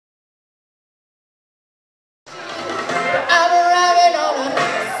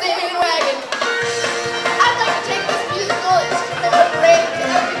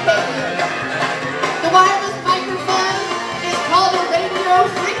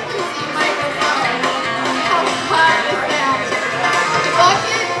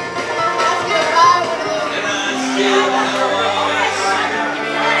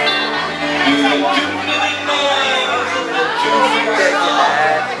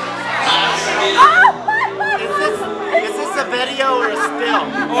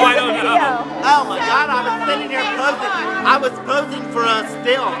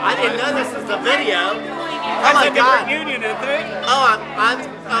I didn't know this was a video. Oh my God! Reunion, isn't it? Oh, I'm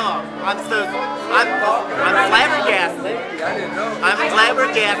flabbergasted. I'm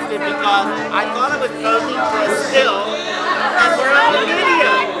flabbergasted because I thought I was posing for a still, and we're on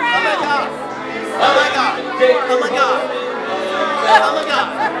video. Oh my God! Oh my God! Oh my God! Oh my God!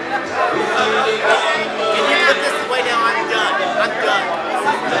 Can you put this away now? I'm done. I'm done.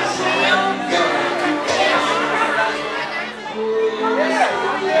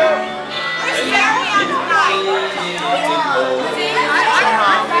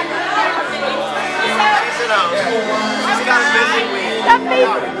 She's got a busy week. That face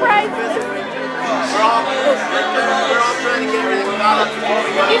is priceless. We're all trying to get everything got up before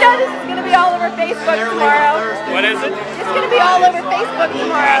we go. You know this is going to be all over Facebook tomorrow. What is it? It's going to be all over Facebook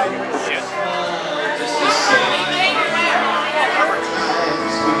tomorrow. Shit.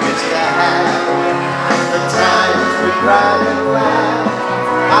 The times we cried and laughed.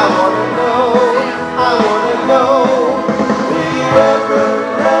 I wanna know, will you ever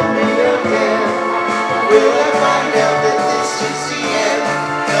love me again? Will I find out that this is the end?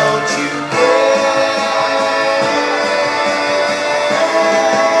 Don't you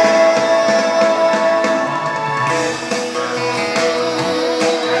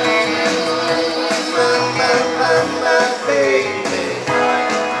my baby.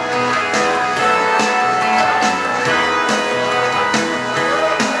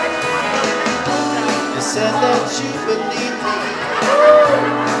 Said that you believe me.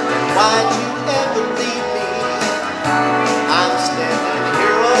 Why'd you ever leave me? I'm standing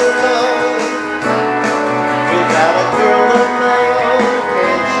here alone without a girl of my own.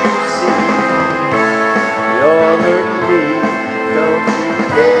 Can't you see? You're hurting me. Don't you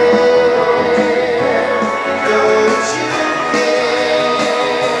care? Don't you care?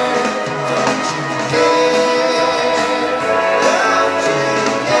 Don't you care? Don't you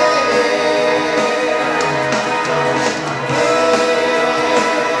care?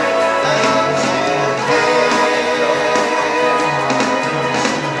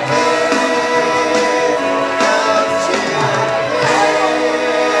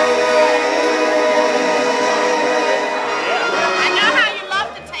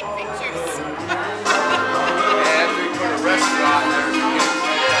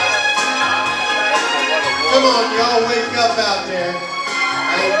 Come on, y'all wake up out there.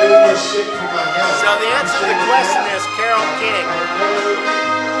 I ain't doing this shit for my health. So the answer to the question is Carole King.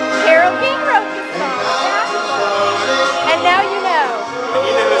 Carole King wrote this song. And now you know. And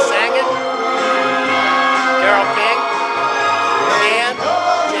you know who sang it? Carole King. And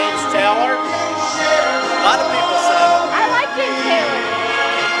James Taylor. A lot of people sang it. I like James Taylor.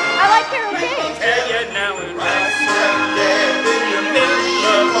 I like Carole King. Tell you now and then. In the middle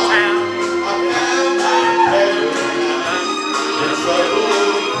of town.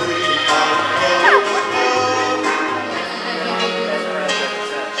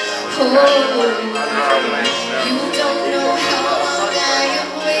 You don't know how long I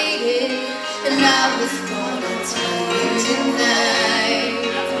have waited, and I was gonna tell you tonight.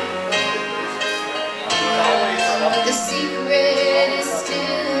 The secret is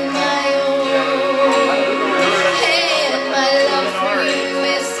still my own, and my love for you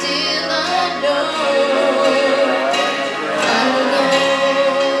is still unknown.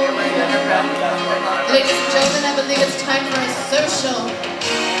 Ladies and gentlemen, I believe it's time for a social.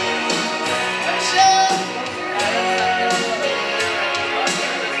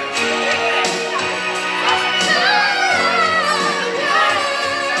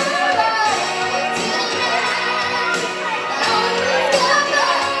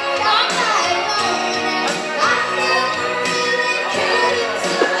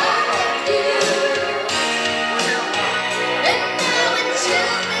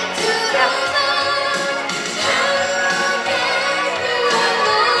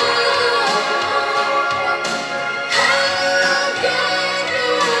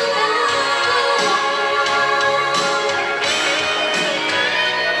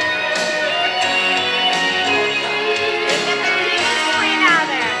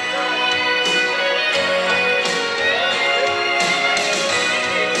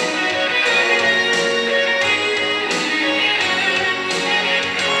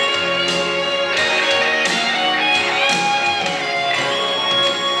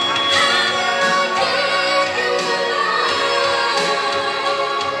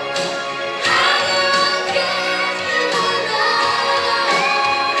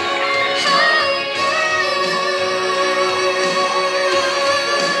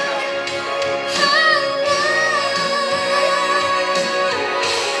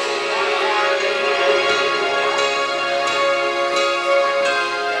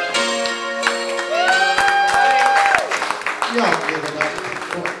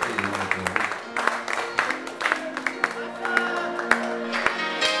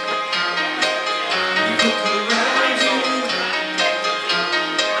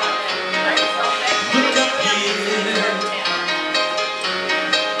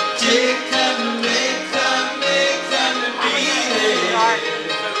 Take time to make time to be there.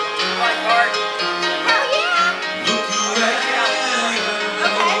 Hell yeah!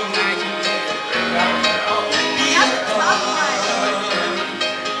 Look around. That's a tough one.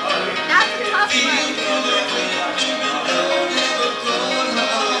 That's a tough one.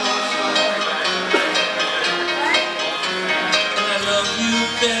 And I love you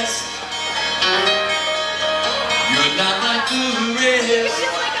best. You're not like the It's rest.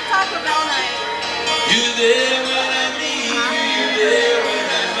 just like a Taco Bell night. You're there.